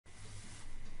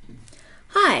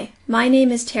My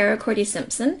name is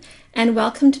Cordy-Simpson, and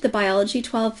welcome to the Biology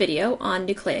 12 video on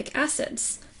nucleic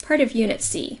acids, part of Unit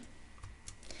C.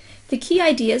 The key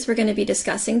ideas we're going to be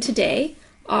discussing today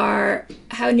are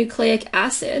how nucleic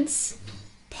acids,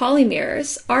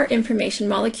 polymers, are information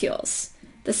molecules.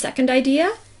 The second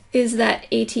idea is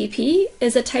that ATP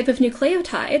is a type of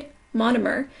nucleotide,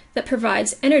 monomer, that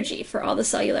provides energy for all the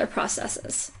cellular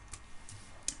processes.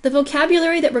 The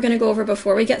vocabulary that we're going to go over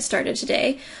before we get started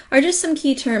today are just some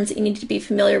key terms that you need to be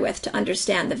familiar with to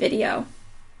understand the video.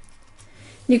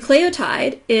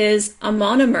 Nucleotide is a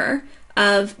monomer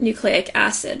of nucleic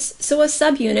acids, so a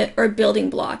subunit or building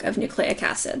block of nucleic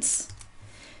acids.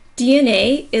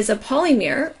 DNA is a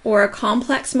polymer or a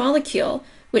complex molecule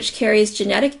which carries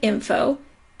genetic info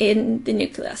in the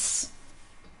nucleus.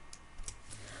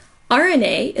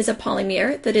 RNA is a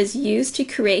polymer that is used to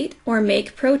create or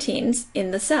make proteins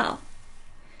in the cell.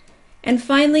 And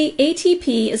finally,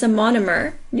 ATP is a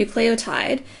monomer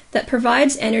nucleotide that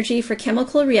provides energy for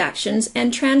chemical reactions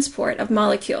and transport of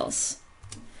molecules.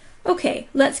 Okay,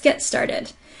 let's get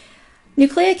started.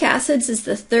 Nucleic acids is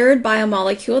the third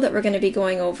biomolecule that we're going to be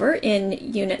going over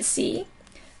in Unit C.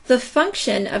 The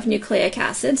function of nucleic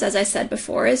acids, as I said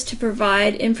before, is to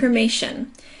provide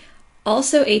information.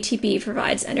 Also, ATP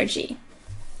provides energy.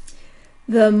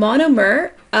 The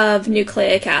monomer of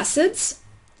nucleic acids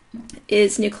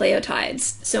is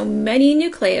nucleotides. So many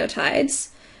nucleotides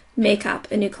make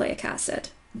up a nucleic acid.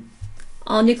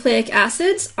 All nucleic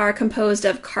acids are composed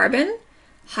of carbon,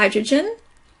 hydrogen,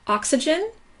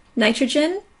 oxygen,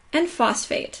 nitrogen, and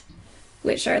phosphate,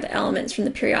 which are the elements from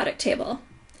the periodic table.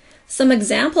 Some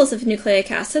examples of nucleic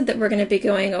acid that we're going to be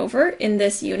going over in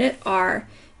this unit are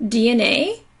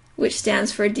DNA, which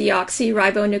stands for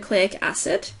deoxyribonucleic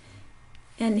acid.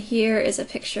 And here is a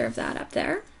picture of that up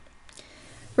there.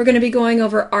 We're going to be going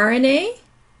over RNA,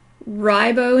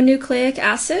 ribonucleic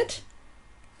acid,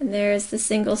 and there's the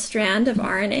single strand of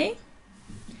RNA.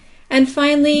 And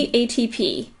finally,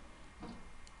 ATP,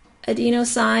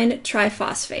 adenosine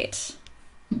triphosphate.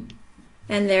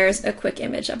 And there's a quick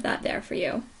image of that there for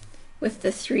you with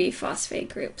the 3 phosphate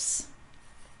groups.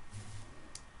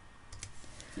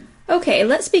 Okay,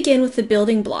 let's begin with the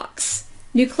building blocks.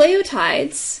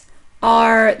 Nucleotides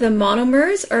are the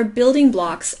monomers or building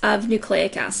blocks of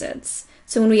nucleic acids.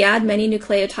 So when we add many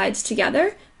nucleotides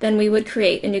together, then we would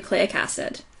create a nucleic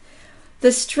acid.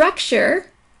 The structure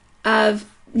of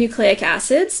nucleic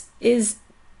acids is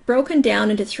broken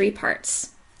down into 3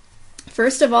 parts.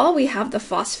 First of all, we have the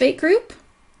phosphate group.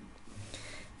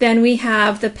 Then we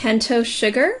have the pentose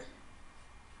sugar.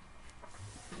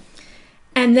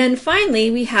 And then finally,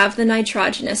 we have the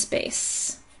nitrogenous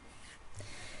base.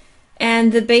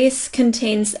 And the base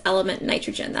contains the element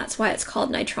nitrogen. That's why it's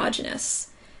called nitrogenous.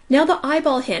 Now the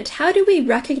eyeball hint, how do we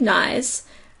recognize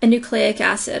a nucleic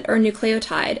acid or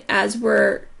nucleotide as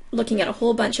we're looking at a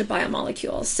whole bunch of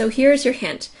biomolecules? So here's your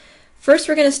hint. First,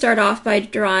 we're going to start off by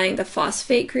drawing the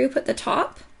phosphate group at the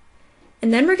top.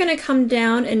 And then we're going to come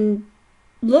down and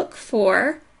look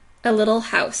for a little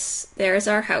house. There's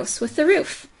our house with the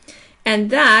roof.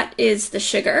 And that is the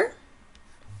sugar.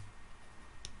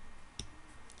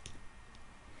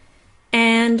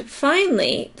 And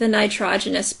finally, the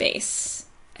nitrogenous base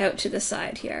out to the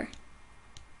side here.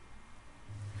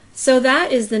 So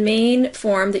that is the main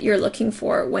form that you're looking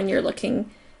for when you're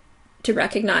looking to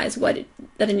recognize that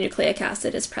a nucleic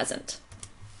acid is present.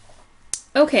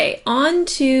 Okay, on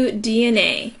to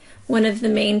DNA, one of the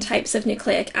main types of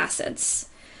nucleic acids.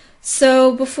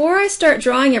 So before I start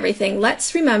drawing everything,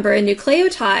 let's remember a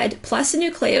nucleotide plus a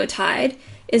nucleotide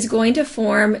is going to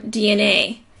form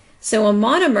DNA. So a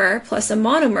monomer plus a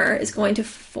monomer is going to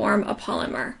form a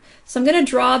polymer. So I'm going to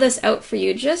draw this out for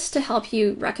you just to help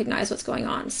you recognize what's going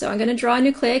on. So I'm going to draw a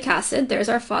nucleic acid. There's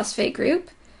our phosphate group.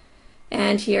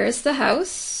 And here's the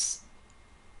house.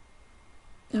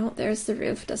 Oh, there's the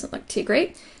roof. Doesn't look too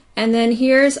great. And then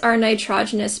here's our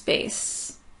nitrogenous base.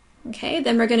 Okay,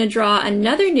 then we're going to draw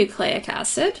another nucleic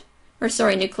acid,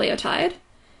 nucleotide.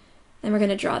 Then we're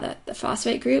going to draw the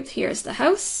phosphate group. Here's the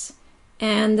house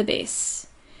and the base.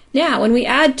 Now, when we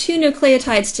add 2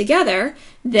 nucleotides together,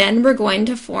 then we're going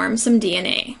to form some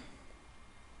DNA.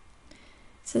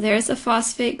 So there's the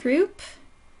phosphate group,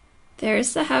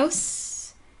 there's the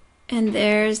house, and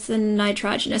there's the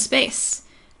nitrogenous base.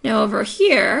 Now over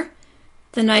here,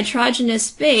 the nitrogenous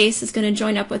base is going to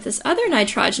join up with this other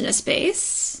nitrogenous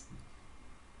base.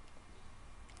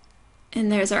 And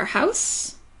there's our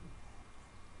house.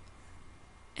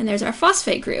 And there's our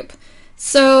phosphate group.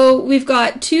 So we've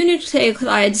got 2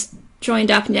 nucleotides joined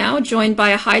up now, joined by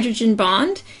a hydrogen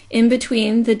bond in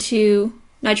between the 2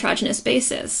 nitrogenous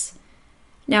bases.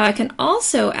 Now I can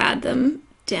also add them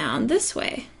down this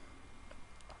way.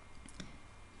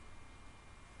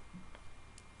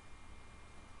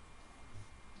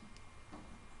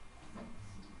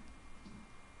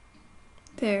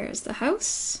 There's the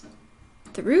house,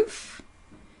 the roof,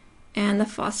 and the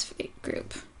phosphate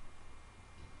group.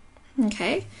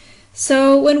 Okay,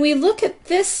 so when we look at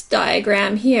this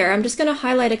diagram here, I'm just going to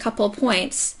highlight a couple of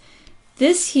points.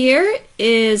 This here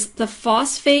is the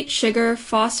phosphate sugar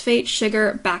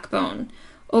backbone.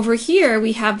 Over here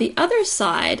we have the other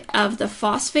side of the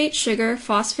phosphate sugar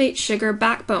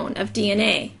backbone of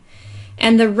DNA.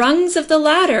 And the rungs of the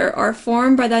ladder are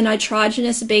formed by the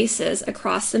nitrogenous bases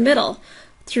across the middle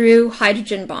through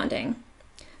hydrogen bonding.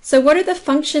 So what are the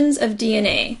functions of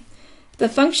DNA? The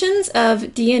functions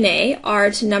of DNA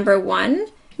are to, number one,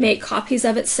 make copies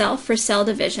of itself for cell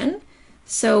division.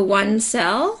 So one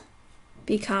cell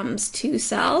becomes two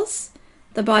cells.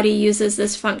 The body uses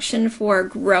this function for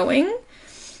growing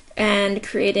and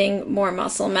creating more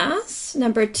muscle mass.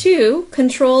 Number two,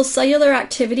 controls cellular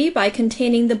activity by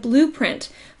containing the blueprint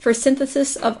for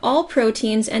synthesis of all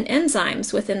proteins and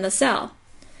enzymes within the cell.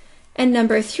 And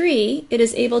number three, it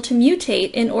is able to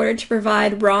mutate in order to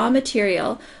provide raw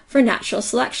material for natural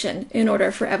selection in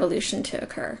order for evolution to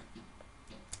occur.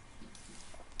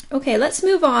 Okay, let's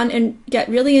move on and get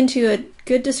really into a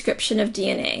good description of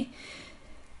DNA.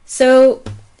 So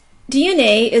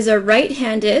DNA is a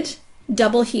right-handed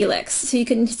double helix. So you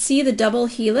can see the double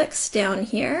helix down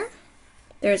here.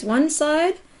 There's one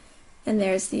side and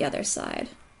there's the other side.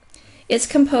 It's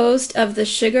composed of the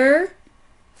sugar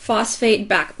phosphate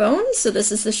backbone. So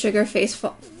this is the sugar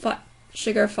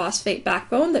phosphate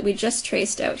backbone that we just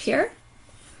traced out here.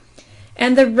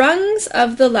 And the rungs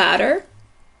of the ladder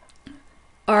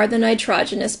are the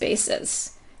nitrogenous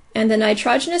bases. And the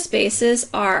nitrogenous bases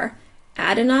are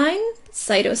adenine,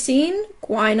 cytosine,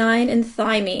 guanine, and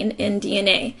thymine in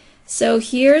DNA. So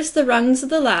here's the rungs of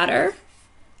the ladder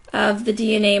of the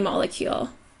DNA molecule.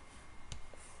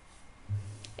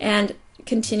 And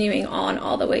continuing on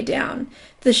all the way down.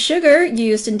 The sugar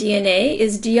used in DNA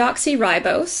is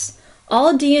deoxyribose.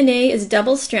 All DNA is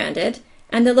double-stranded,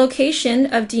 and the location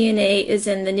of DNA is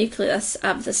in the nucleus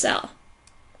of the cell.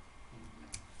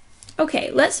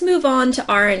 Okay, let's move on to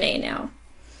RNA now.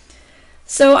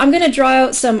 So I'm going to draw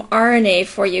out some RNA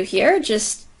for you here,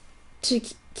 just to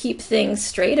keep things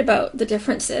straight about the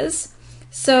differences.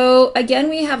 So again,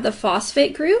 we have the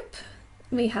phosphate group,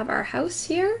 we have our house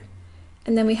here,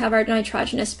 and then we have our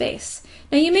nitrogenous base.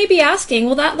 Now you may be asking,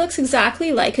 well, that looks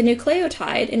exactly like a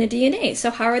nucleotide in a DNA, so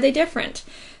how are they different?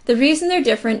 The reason they're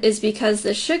different is because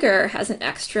the sugar has an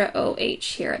extra OH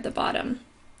here at the bottom.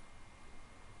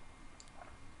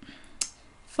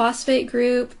 Phosphate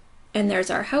group, and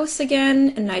there's our house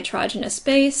again, and nitrogenous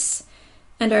base,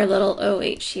 and our little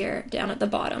OH here down at the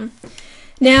bottom.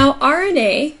 Now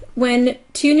RNA, when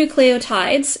two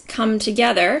nucleotides come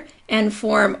together and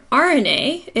form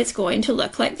RNA, it's going to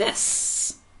look like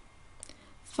this.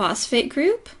 Phosphate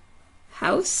group,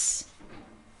 house,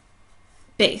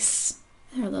 base,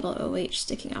 our little OH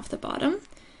sticking off the bottom,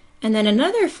 and then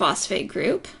another phosphate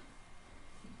group,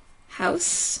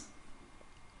 house,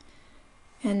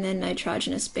 and then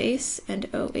nitrogenous base and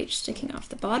OH sticking off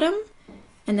the bottom,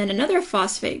 and then another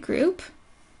phosphate group,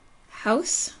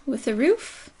 house with a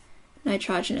roof,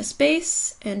 nitrogenous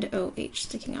base, and OH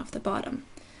sticking off the bottom.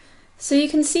 So you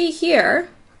can see here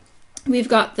we've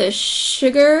got the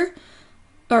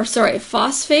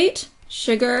phosphate,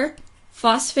 sugar,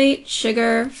 phosphate,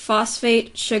 sugar,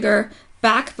 phosphate, sugar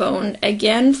backbone,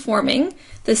 again forming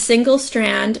the single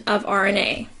strand of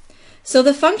RNA. So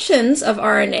the functions of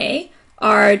RNA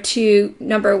are to,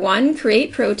 number one,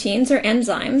 create proteins or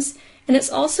enzymes, and it's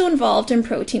also involved in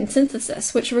protein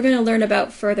synthesis, which we're going to learn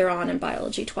about further on in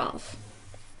Biology 12.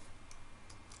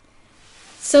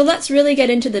 So let's really get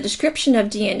into the description of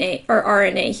DNA or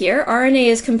RNA here. RNA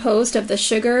is composed of the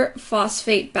sugar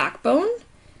phosphate backbone,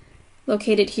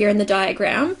 located here in the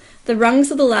diagram. The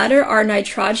rungs of the ladder are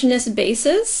nitrogenous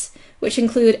bases, which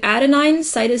include adenine,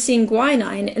 cytosine,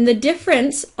 guanine, and the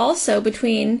difference also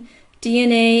between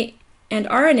DNA and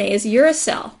RNA is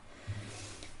uracil.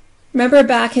 Remember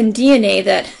back in DNA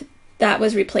that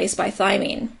was replaced by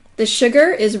thymine. The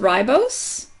sugar is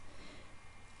ribose.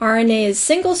 RNA is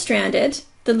single-stranded.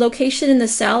 The location in the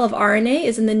cell of RNA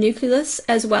is in the nucleus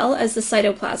as well as the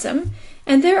cytoplasm.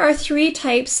 And there are three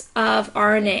types of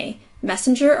RNA: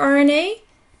 messenger RNA,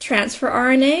 transfer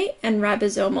RNA, and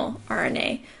ribosomal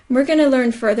RNA. And we're going to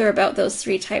learn further about those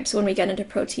three types when we get into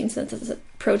protein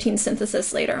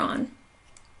synthesis later on.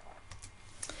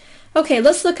 Okay,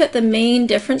 let's look at the main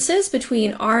differences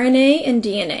between RNA and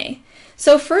DNA.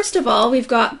 So first of all, we've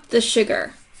got the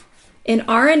sugar. In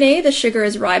RNA, the sugar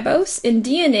is ribose. In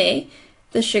DNA,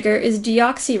 the sugar is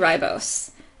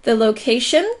deoxyribose. The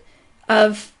location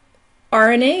of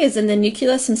RNA is in the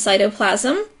nucleus and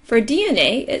cytoplasm. For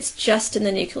DNA, it's just in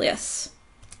the nucleus.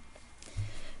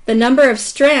 The number of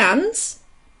strands,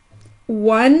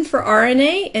 1 for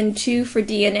RNA and 2 for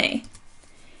DNA.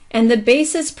 And the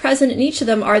bases present in each of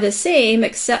them are the same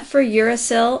except for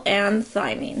uracil and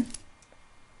thymine.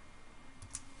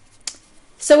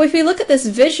 So if we look at this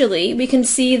visually, we can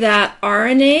see that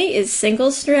RNA is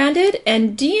single-stranded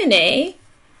and DNA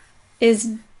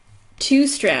is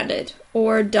two-stranded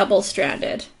or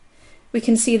double-stranded. We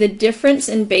can see the difference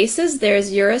in bases.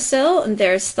 There's uracil and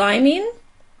there's thymine.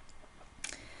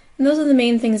 And those are the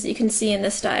main things that you can see in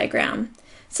this diagram.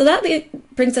 So that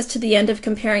brings us to the end of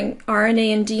comparing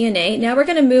RNA and DNA. Now we're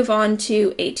going to move on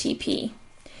to ATP.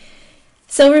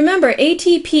 So remember,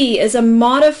 ATP is a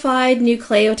modified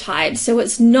nucleotide, so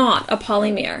it's not a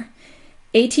polymer.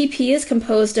 ATP is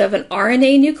composed of an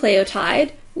RNA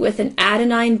nucleotide with an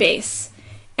adenine base,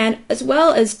 and as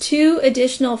well as 2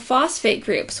 additional phosphate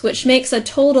groups, which makes a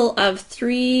total of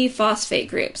 3 phosphate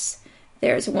groups.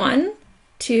 There's 1,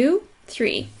 2,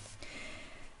 3.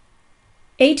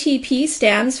 ATP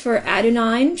stands for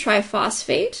adenine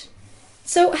triphosphate.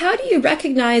 So how do you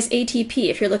recognize ATP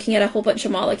if you're looking at a whole bunch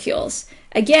of molecules?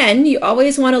 Again, you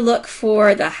always want to look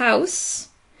for the house,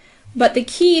 but the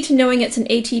key to knowing it's an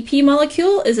ATP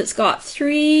molecule is it's got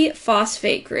 3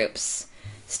 phosphate groups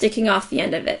sticking off the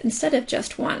end of it instead of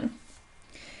just 1.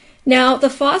 Now the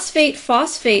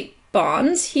phosphate-phosphate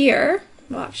bonds here,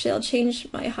 well, actually I'll change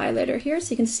my highlighter here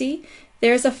so you can see,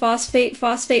 there's a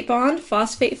phosphate-phosphate bond,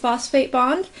 phosphate-phosphate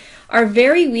bond, are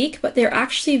very weak, but they're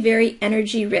actually very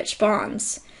energy-rich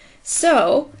bonds.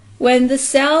 So when the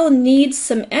cell needs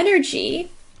some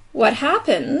energy, what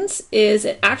happens is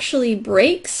it actually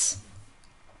breaks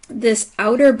this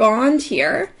outer bond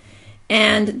here,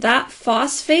 and that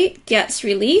phosphate gets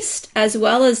released as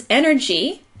well as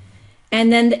energy,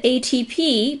 and then the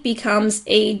ATP becomes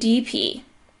ADP.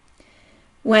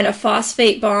 When a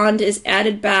phosphate bond is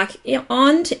added back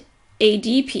onto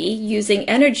ADP using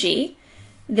energy,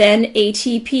 then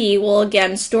ATP will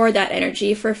again store that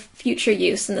energy for future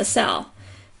use in the cell.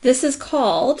 This is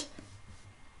called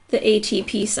the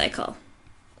ATP cycle.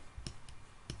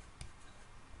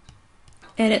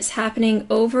 And it's happening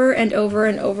over and over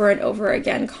and over and over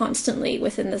again constantly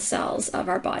within the cells of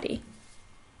our body.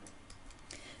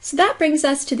 So that brings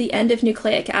us to the end of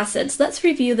nucleic acids. Let's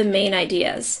review the main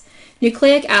ideas.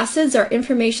 Nucleic acids are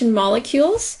information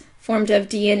molecules formed of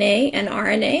DNA and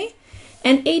RNA,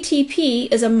 and ATP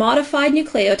is a modified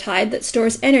nucleotide that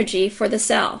stores energy for the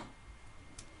cell.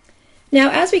 Now,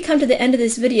 as we come to the end of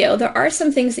this video, there are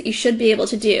some things that you should be able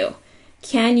to do.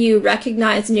 Can you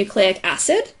recognize nucleic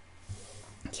acid?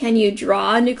 Can you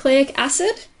draw a nucleic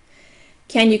acid?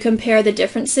 Can you compare the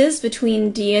differences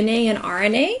between DNA and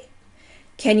RNA?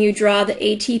 Can you draw the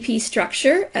ATP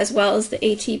structure as well as the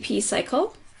ATP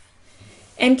cycle?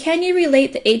 And can you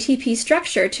relate the ATP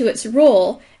structure to its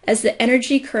role as the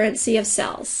energy currency of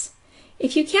cells?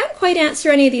 If you can't quite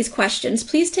answer any of these questions,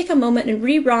 please take a moment and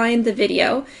rewind the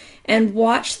video and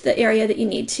watch the area that you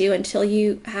need to until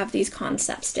you have these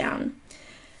concepts down.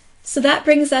 So that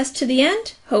brings us to the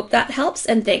end. Hope that helps,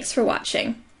 and thanks for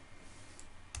watching.